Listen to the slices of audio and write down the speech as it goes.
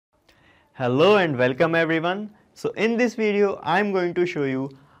Hello and welcome everyone. So in this video, I'm going to show you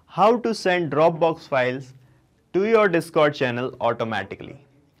how to send Dropbox files to your Discord channel automatically.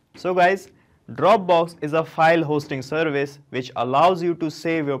 So guys, Dropbox is a file hosting service which allows you to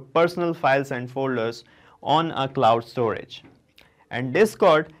save your personal files and folders on a cloud storage. And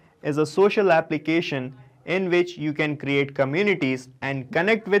Discord is a social application in which you can create communities and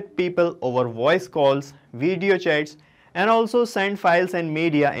connect with people over voice calls, video chats, and also send files and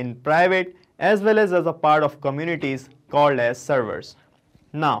media in private as well as a part of communities called as servers.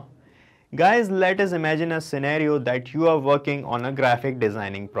 Now, guys, let us imagine a scenario that you are working on a graphic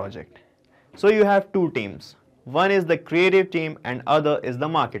designing project. So you have two teams. One is the creative team and other is the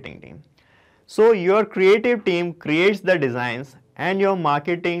marketing team. So your creative team creates the designs and your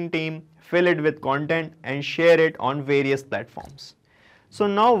marketing team fill it with content and share it on various platforms. So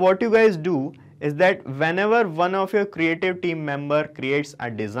now what you guys do is that whenever one of your creative team member creates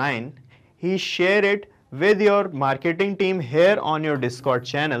a design, he share it with your marketing team here on your Discord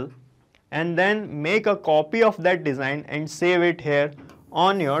channel and then make a copy of that design and save it here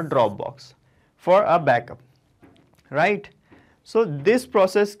on your Dropbox for a backup, right? So this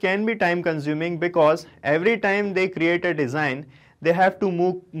process can be time consuming because every time they create a design, they have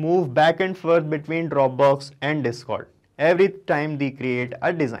to move back and forth between Dropbox and Discord every time they create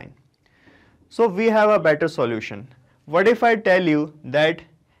a design. So we have a better solution. What if I tell you that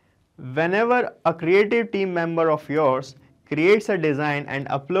whenever a creative team member of yours creates a design and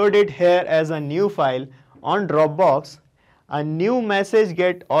upload it here as a new file on Dropbox, a new message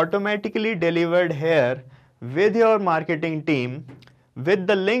get automatically delivered here with your marketing team with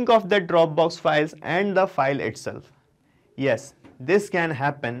the link of the Dropbox files and the file itself. Yes, this can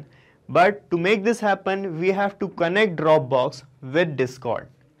happen, but to make this happen, we have to connect Dropbox with Discord.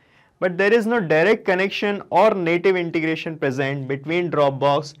 But there is no direct connection or native integration present between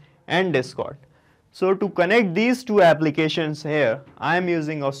Dropbox and Discord. So to connect these two applications here, I am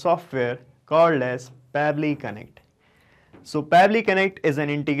using a software called as Pabbly Connect. So Pabbly Connect is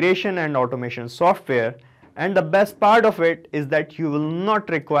an integration and automation software, and the best part of it is that you will not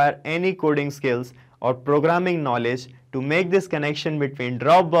require any coding skills or programming knowledge to make this connection between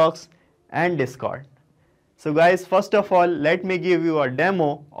Dropbox and Discord. So guys, first of all, let me give you a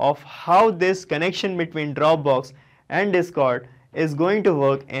demo of how this connection between Dropbox and Discord is going to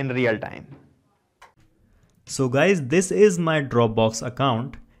work in real time. So guys, this is my Dropbox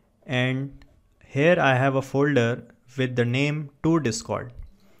account and here I have a folder with the name to Discord.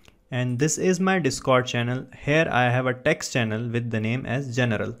 And this is my Discord channel. Here I have a text channel with the name as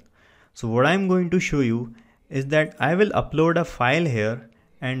general. So what I'm going to show you is that I will upload a file here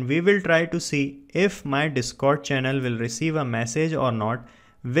and we will try to see if my Discord channel will receive a message or not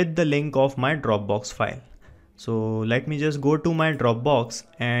with the link of my Dropbox file. So let me just go to my Dropbox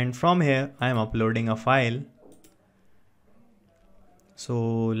and from here I am uploading a file.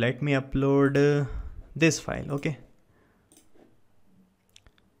 So let me upload this file, okay.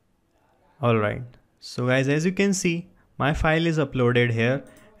 Alright, so guys, as you can see, my file is uploaded here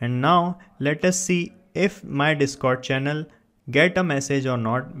and now let us see if my Discord channel get a message or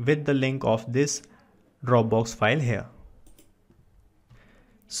not with the link of this Dropbox file here.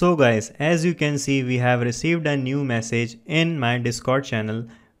 So guys, as you can see, we have received a new message in my Discord channel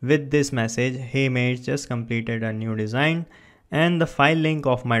with this message, hey mates, just completed a new design and the file link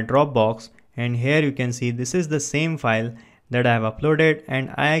of my Dropbox, and here you can see this is the same file that I have uploaded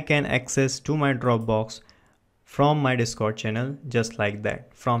and I can access to my Dropbox from my Discord channel just like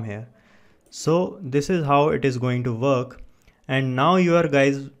that from here. So this is how it is going to work. And now you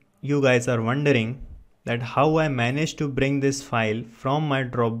guys are wondering that how I managed to bring this file from my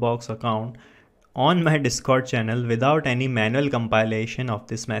Dropbox account on my Discord channel without any manual compilation of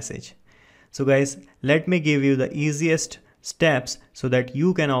this message. So guys, let me give you the easiest steps so that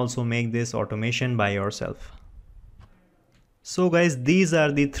you can also make this automation by yourself. So guys, these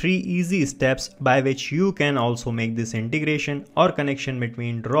are the 3 easy steps by which you can also make this integration or connection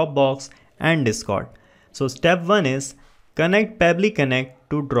between Dropbox and Discord. So step 1 is connect Pabbly Connect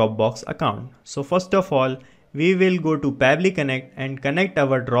to Dropbox account. So first of all, we will go to Pabbly Connect and connect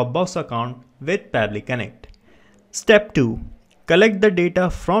our Dropbox account with Pabbly Connect. Step 2, collect the data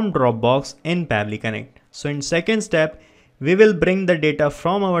from Dropbox in Pabbly Connect. So in second step, we will bring the data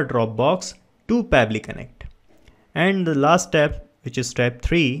from our Dropbox to Pabbly Connect. And the last step, which is step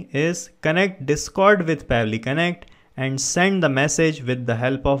 3, is connect Discord with Pabbly Connect and send the message with the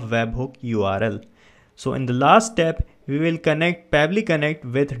help of Webhook URL. So in the last step, we will connect Pabbly Connect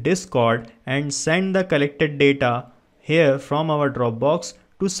with Discord and send the collected data here from our Dropbox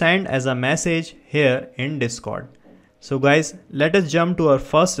to send as a message here in Discord. So guys, let us jump to our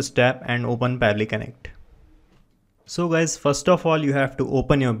first step and open Pabbly Connect. So guys, first of all you have to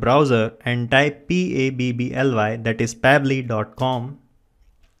open your browser and type PABBLY, that is pabbly.com.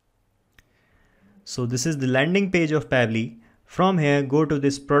 So this is the landing page of Pabbly. From here go to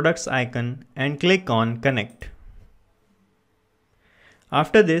this products icon and click on connect.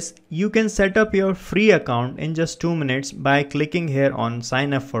 After this you can set up your free account in just 2 minutes by clicking here on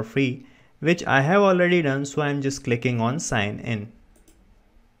sign up for free, which I have already done, so I'm just clicking on sign in.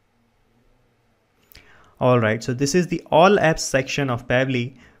 Alright, so this is the all apps section of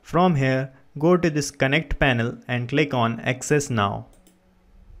Pabbly. From here go to this connect panel and click on access now.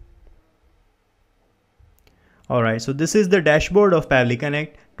 Alright, so this is the dashboard of Pabbly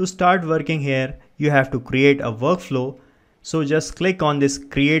Connect. To start working here, you have to create a workflow. So just click on this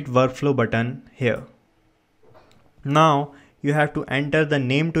create workflow button here. Now you have to enter the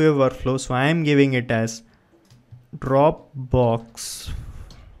name to your workflow. So I am giving it as Dropbox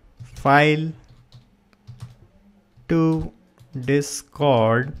file to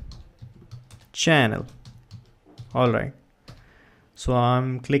Discord channel. Alright. So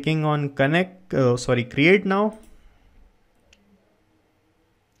I'm clicking on create now.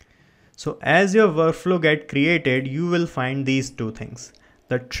 So as your workflow get created, you will find these two things,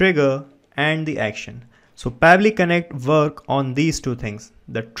 the trigger and the action. So Pabbly Connect work on these two things.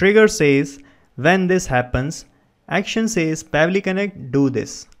 The trigger says when this happens, action says Pabbly Connect do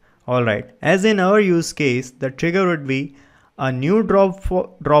this. Alright, as in our use case, the trigger would be a new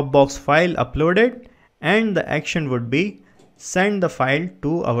Dropbox file uploaded, and the action would be send the file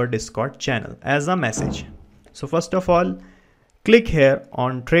to our Discord channel as a message. So first of all, click here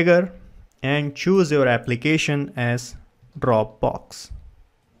on trigger and choose your application as Dropbox.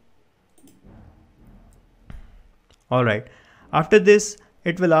 Alright, after this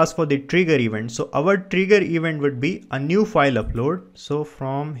it will ask for the trigger event. So our trigger event would be a new file upload. So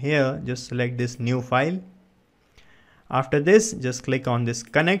from here just select this new file. After this just click on this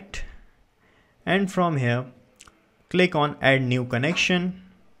connect, and from here click on add new connection,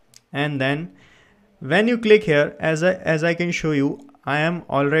 and then when you click here, as I can show you, I am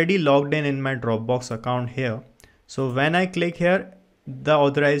already logged in my Dropbox account here. So when I click here, the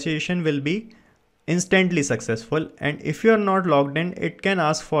authorization will be instantly successful, and if you are not logged in, it can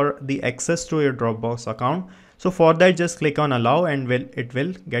ask for the access to your Dropbox account. So for that just click on allow and it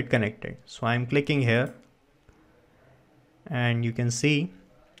will get connected. So I'm clicking here and you can see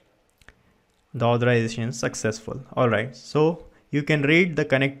the authorization is successful. Alright, so you can read the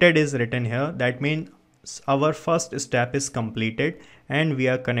connected is written here. That means our first step is completed and we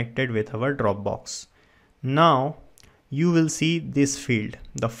are connected with our Dropbox. Now you will see this field,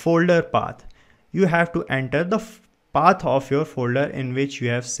 the folder path. You have to enter the path of your folder in which you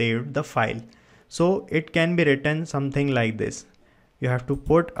have saved the file. So it can be written something like this. You have to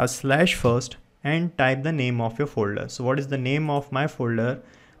put a slash first and type the name of your folder. So what is the name of my folder?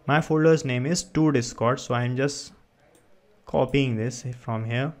 My folder's name is to Discord. So I'm just copying this from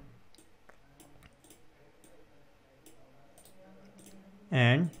here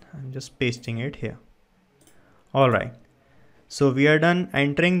and I'm just pasting it here. Alright, so we are done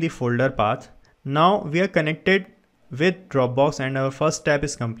entering the folder path. Now we are connected with Dropbox and our first step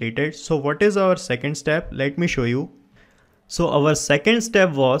is completed. So what is our second step? Let me show you. So our second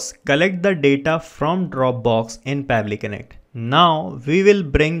step was collect the data from Dropbox in Pabbly Connect. Now we will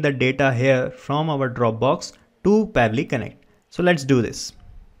bring the data here from our Dropbox to Pabbly Connect. So let's do this.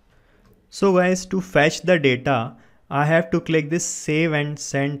 So guys, to fetch the data, I have to click this save and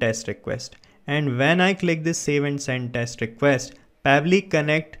send test request. And when I click this save and send test request, Pabbly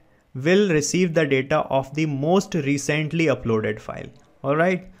Connect will receive the data of the most recently uploaded file.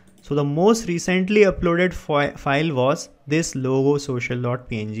 Alright, so the most recently uploaded file was this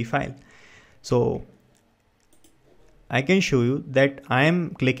𝙏𝙼𝙫 file. So I can show you that I am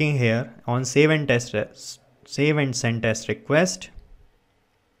clicking here on save and send test request.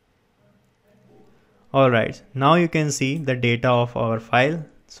 Alright, now you can see the data of our file.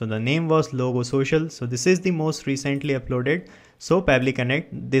 So the name was 𝙏𝙼𝙫. So this is the most recently uploaded. So Pabbly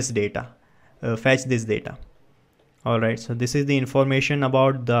Connect this data, fetch this data. Alright, so this is the information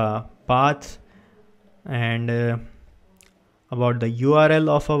about the path and about the URL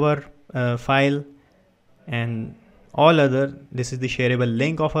of our file and all other. This is the shareable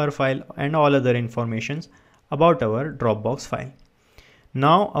link of our file and all other informations about our Dropbox file.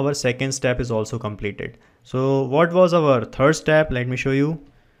 Now our second step is also completed. So what was our third step? Let me show you.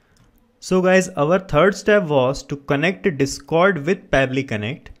 So guys, our third step was to connect Discord with Pabbly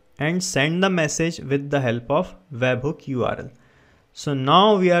Connect and send the message with the help of Webhook URL. So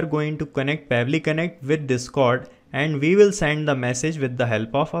now we are going to connect Pabbly Connect with Discord and we will send the message with the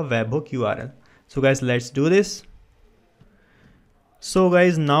help of a webhook URL. So guys, let's do this. So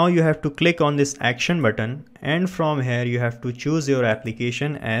guys, now you have to click on this action button, and from here you have to choose your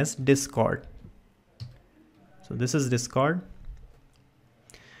application as Discord. So this is Discord.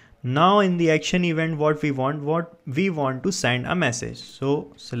 Now in the action event, what we want to send a message.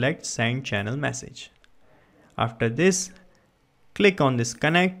 So select send channel message. After this, click on this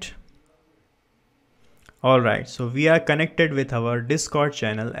connect. Alright, so we are connected with our Discord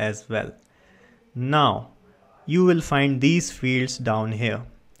channel as well. Now you will find these fields down here.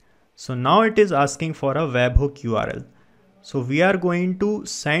 So now it is asking for a webhook URL. So we are going to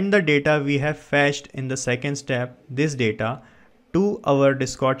send the data we have fetched in the second step, this data, to our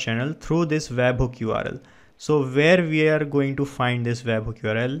Discord channel through this webhook URL. So where we are going to find this webhook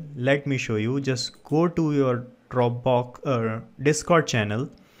URL, let me show you. Just go to your Dropbox Discord channel,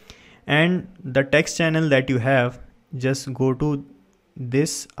 and the text channel that you have, just go to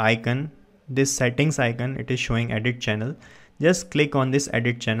this icon, this settings icon. It is showing edit channel. Just click on this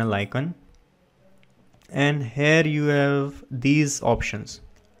edit channel icon, and here you have these options,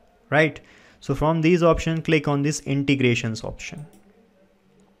 right? So from these options, click on this integrations option.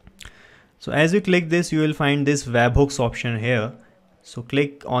 So as you click this, you will find this webhooks option here. So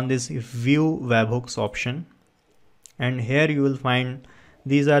click on this view webhooks option, and here you will find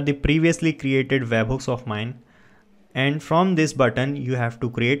these are the previously created webhooks of mine. And from this button, you have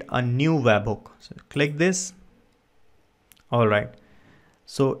to create a new webhook. So click this. All right.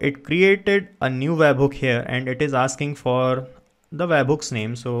 So it created a new webhook here, and it is asking for the webhook's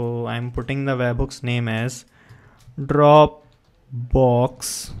name. So I'm putting the webhook's name as Dropbox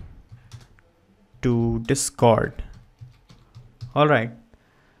to Discord. All right.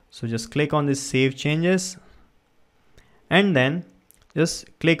 So just click on this save changes, and then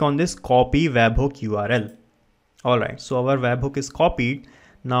just click on this copy webhook URL. Alright, so our webhook is copied.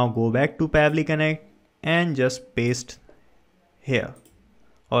 Now go back to Pabbly Connect and just paste here.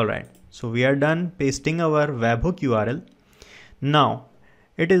 Alright, so we are done pasting our webhook URL. Now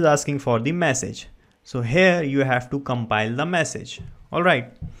it is asking for the message. So here you have to compile the message.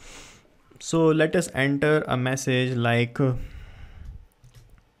 Alright, so let us enter a message like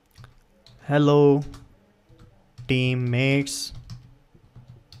hello teammates.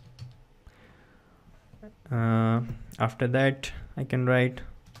 After that I can write.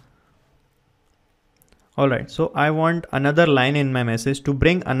 Alright, so I want another line in my message. To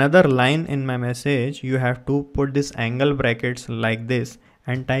bring another line in my message, you have to put this angle brackets like this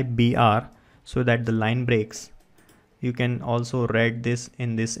and type BR so that the line breaks. You can also read this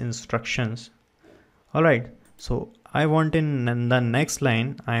in these instructions. Alright, so I want in the next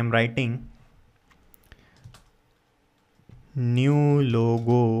line, I am writing new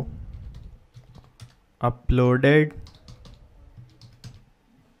logo uploaded,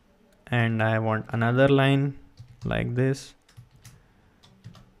 and I want another line like this,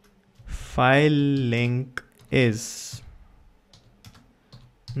 file link is.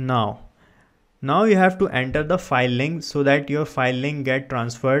 Now you have to enter the file link so that your file link get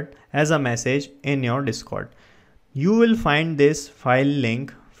transferred as a message in your Discord. You will find this file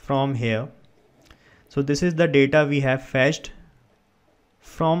link from here. So this is the data we have fetched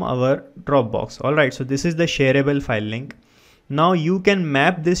from our Dropbox. Alright, so this is the shareable file link. Now you can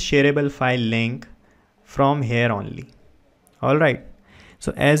map this shareable file link from here only. Alright,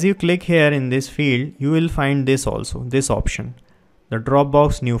 so as you click here in this field, you will find this also, this option, the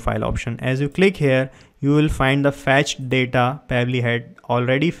Dropbox new file option. As you click here, you will find the fetched data Pabbly had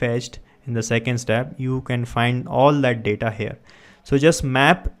already fetched in the second step. You can find all that data here. So just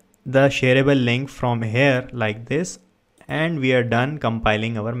map the shareable link from here like this, and we are done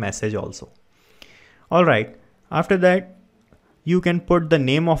compiling our message also. Alright, after that you can put the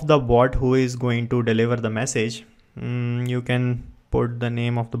name of the bot who is going to deliver the message. You can put the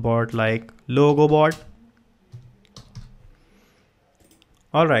name of the bot like logo bot.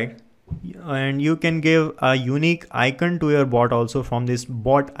 Alright, and you can give a unique icon to your bot also from this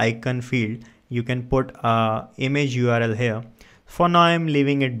bot icon field. You can put a image URL here. For now I'm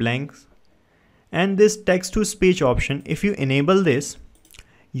leaving it blank. And this text to speech option, if you enable this,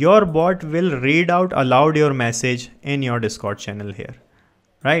 your bot will read out aloud your message in your Discord channel here,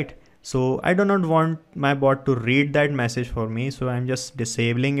 right? So I do not want my bot to read that message for me, so I'm just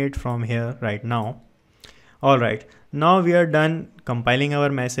disabling it from here right now. Alright, now we are done compiling our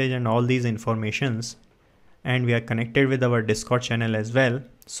message and all these informations, and we are connected with our Discord channel as well.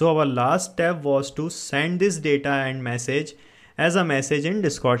 So our last step was to send this data and message as a message in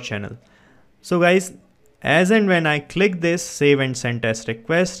Discord channel. So guys, as and when I click this save and send test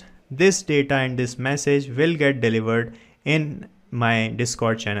request, this data and this message will get delivered in my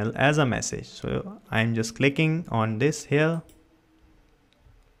Discord channel as a message. So I'm just clicking on this here.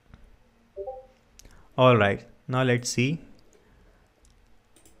 Alright, now let's see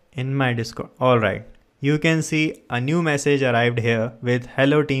in my Discord. Alright, you can see a new message arrived here with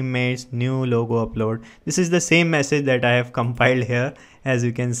hello teammates, new logo upload. This is the same message that I have compiled here, as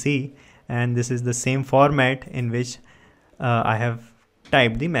you can see, and this is the same format in which I have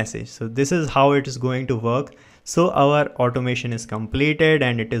typed the message. So this is how it is going to work. So our automation is completed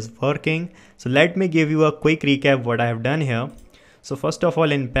and it is working. So let me give you a quick recap what I have done here. So first of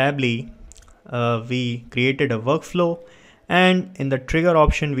all, in Pabbly, we created a workflow, and in the trigger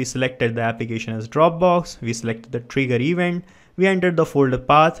option, we selected the application as Dropbox. We selected the trigger event. We entered the folder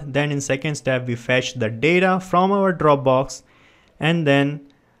path. Then in second step, we fetched the data from our Dropbox, and then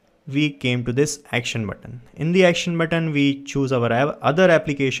we came to this action button. In the action button, we choose our other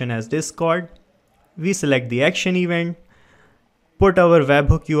application as Discord. We select the action event, put our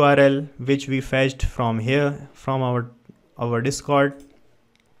webhook URL, which we fetched from here, from our Discord.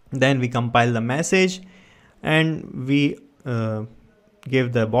 Then we compile the message and we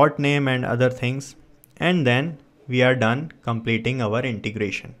give the bot name and other things. And then we are done completing our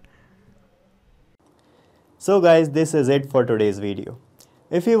integration. So guys, this is it for today's video.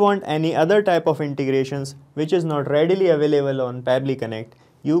 If you want any other type of integrations which is not readily available on Pabbly Connect,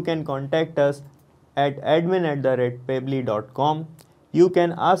 you can contact us at admin@pabbly.com. You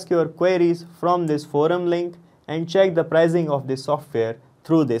can ask your queries from this forum link and check the pricing of this software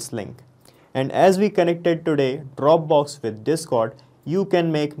through this link. And as we connected today Dropbox with Discord, you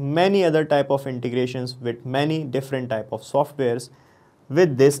can make many other type of integrations with many different type of softwares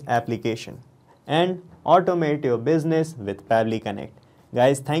with this application and automate your business with Pabbly Connect.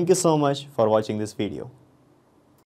 Guys, thank you so much for watching this video.